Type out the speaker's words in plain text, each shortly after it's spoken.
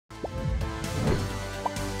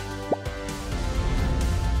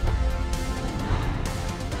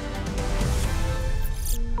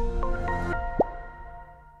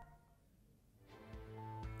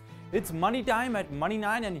It's money time at Money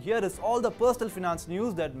 9 and here is all the personal finance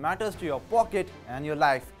news that matters to your pocket and your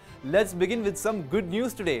life. Let's begin with some good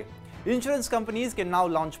news today. Insurance companies can now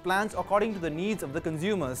launch plans according to the needs of the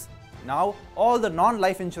consumers. Now, all the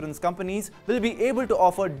non-life insurance companies will be able to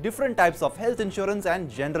offer different types of health insurance and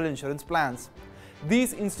general insurance plans.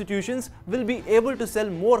 These institutions will be able to sell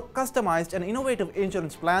more customized and innovative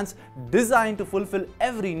insurance plans designed to fulfill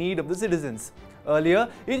every need of the citizens. Earlier,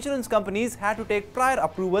 insurance companies had to take prior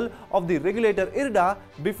approval of the regulator IRDA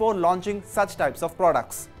before launching such types of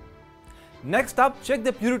products. Next up, check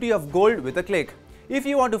the purity of gold with a click. If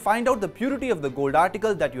you want to find out the purity of the gold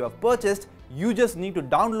article that you have purchased, you just need to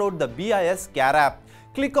download the BIS CARE app.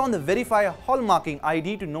 Click on the Verify Hallmarking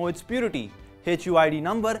ID to know its purity. HUID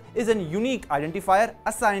number is a unique identifier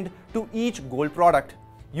assigned to each gold product.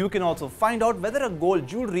 You can also find out whether a gold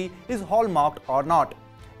jewelry is hallmarked or not.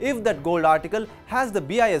 If that gold article has the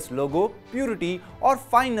BIS logo, purity or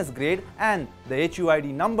fineness grade and the HUID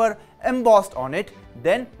number embossed on it,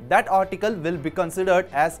 then that article will be considered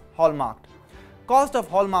as hallmarked. Cost of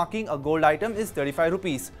hallmarking a gold item is 35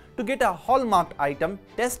 rupees. To get a hallmarked item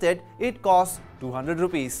tested, it costs 200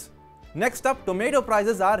 rupees. Next up, tomato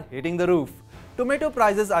prices are hitting the roof. Tomato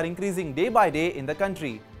prices are increasing day by day in the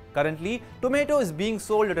country. Currently, tomato is being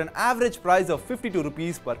sold at an average price of 52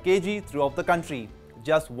 rupees per kg throughout the country.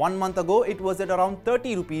 Just 1 month ago, it was at around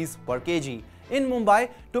 30 rupees per kg. In Mumbai,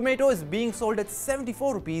 tomato is being sold at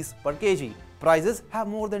 74 rupees per kg. Prices have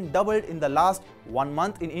more than doubled in the last 1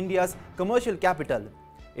 month in India's commercial capital.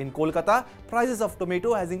 In Kolkata, prices of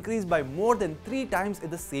tomato has increased by more than 3 times in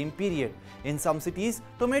the same period. In some cities,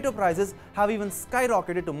 tomato prices have even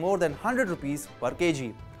skyrocketed to more than 100 rupees per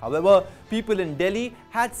kg. However, people in Delhi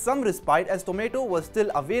had some respite as tomato was still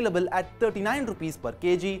available at 39 rupees per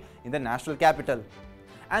kg in the national capital.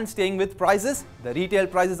 And staying with prices, the retail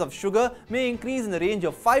prices of sugar may increase in the range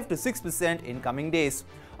of 5 to 6% in coming days.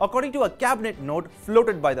 According to a cabinet note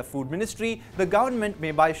floated by the Food Ministry, the government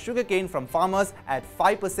may buy sugarcane from farmers at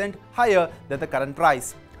 5% higher than the current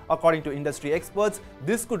price. According to industry experts,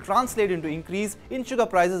 this could translate into increase in sugar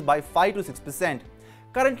prices by 5 to 6%.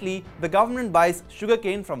 Currently, the government buys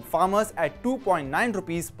sugarcane from farmers at 2.9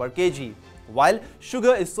 rupees per kg, while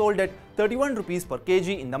sugar is sold at 31 rupees per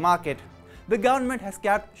kg in the market. The government has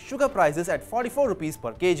capped sugar prices at 44 rupees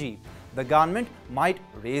per kg. The government might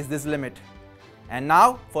raise this limit. And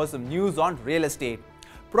now for some news on real estate.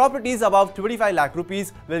 Properties above 25 lakh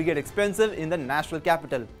rupees will get expensive in the national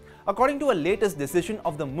capital. According to a latest decision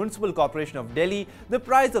of the Municipal Corporation of Delhi, the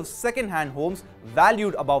price of second-hand homes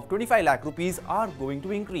valued above 25 lakh rupees are going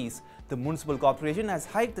to increase. The Municipal Corporation has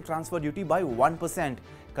hiked the transfer duty by 1%.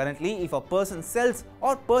 Currently, if a person sells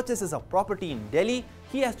or purchases a property in Delhi,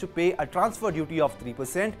 he has to pay a transfer duty of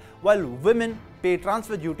 3%, while women pay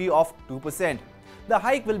transfer duty of 2%. The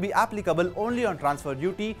hike will be applicable only on transfer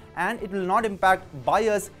duty and it will not impact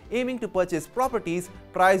buyers aiming to purchase properties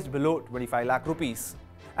priced below 25 lakh rupees.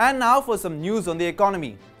 And now for some news on the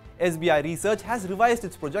economy. SBI Research has revised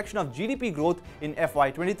its projection of GDP growth in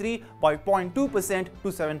FY23 by 0.2% to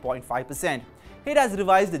 7.5%. It has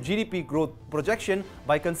revised the GDP growth projection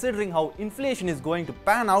by considering how inflation is going to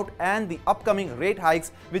pan out and the upcoming rate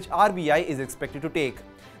hikes which RBI is expected to take.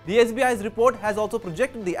 The SBI's report has also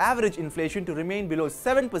projected the average inflation to remain below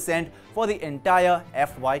 7% for the entire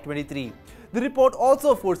FY23. The report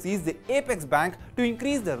also foresees the Apex Bank to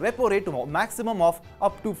increase the repo rate to a maximum of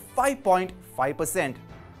up to 5.5%.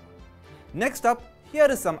 Next up, here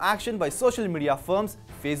is some action by social media firms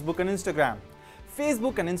Facebook and Instagram.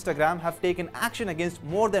 Facebook and Instagram have taken action against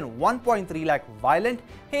more than 1.3 lakh violent,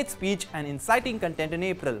 hate speech and inciting content in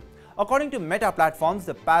April. According to Meta Platforms,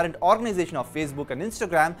 the parent organization of Facebook and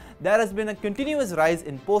Instagram, there has been a continuous rise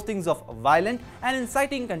in postings of violent and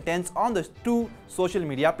inciting contents on the two social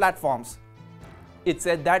media platforms. It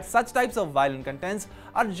said that such types of violent contents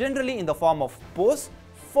are generally in the form of posts,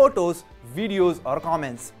 photos, videos or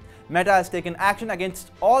comments. Meta has taken action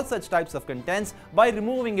against all such types of contents by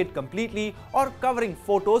removing it completely or covering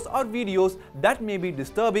photos or videos that may be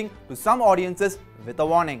disturbing to some audiences with a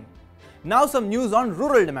warning. Now some news on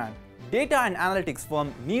rural demand. Data and analytics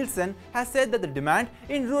firm Nielsen has said that the demand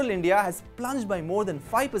in rural India has plunged by more than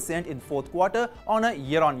 5% in fourth quarter on a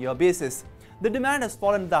year-on-year basis. The demand has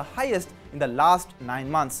fallen the highest in the last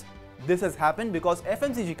 9 months. This has happened because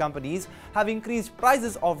FMCG companies have increased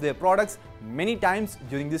prices of their products many times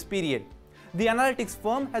during this period. The analytics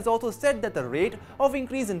firm has also said that the rate of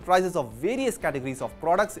increase in prices of various categories of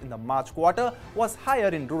products in the March quarter was higher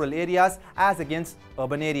in rural areas as against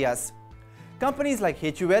urban areas. Companies like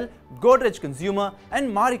HUL, Godrej Consumer and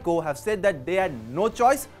Marico have said that they had no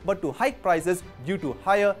choice but to hike prices due to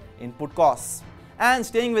higher input costs. And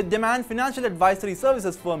staying with demand, financial advisory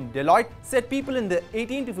services firm Deloitte said people in the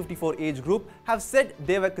 18 to 54 age group have said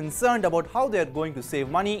they were concerned about how they are going to save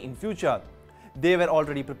money in future. They were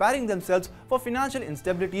already preparing themselves for financial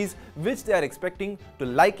instabilities which they are expecting to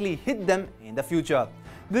likely hit them in the future.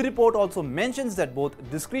 The report also mentions that both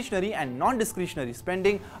discretionary and non-discretionary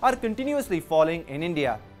spending are continuously falling in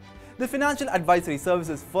India. The financial advisory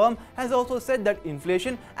services firm has also said that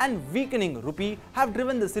inflation and weakening rupee have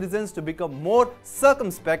driven the citizens to become more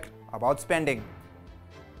circumspect about spending.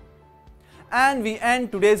 And we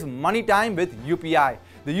end today's Money Time with UPI.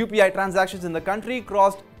 The UPI transactions in the country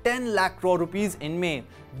crossed 10 lakh crore rupees in May.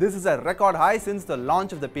 This is a record high since the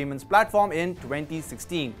launch of the payments platform in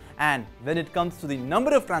 2016. And when it comes to the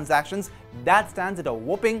number of transactions, that stands at a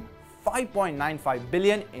whopping 5.95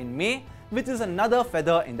 billion in May, which is another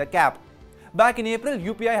feather in the cap. Back in April,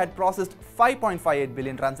 UPI had processed 5.58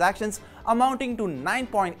 billion transactions amounting to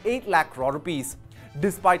 9.8 lakh crore rupees.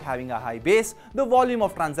 Despite having a high base, the volume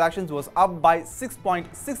of transactions was up by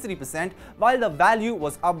 6.63%, while the value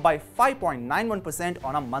was up by 5.91%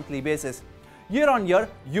 on a monthly basis. Year on year,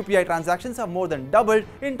 UPI transactions have more than doubled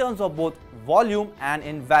in terms of both volume and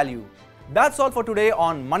in value. That's all for today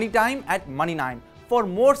on Money Time at Money 9. For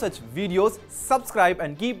more such videos, subscribe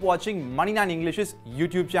and keep watching Money 9 English's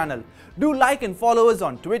YouTube channel. Do like and follow us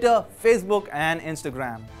on Twitter, Facebook and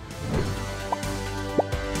Instagram.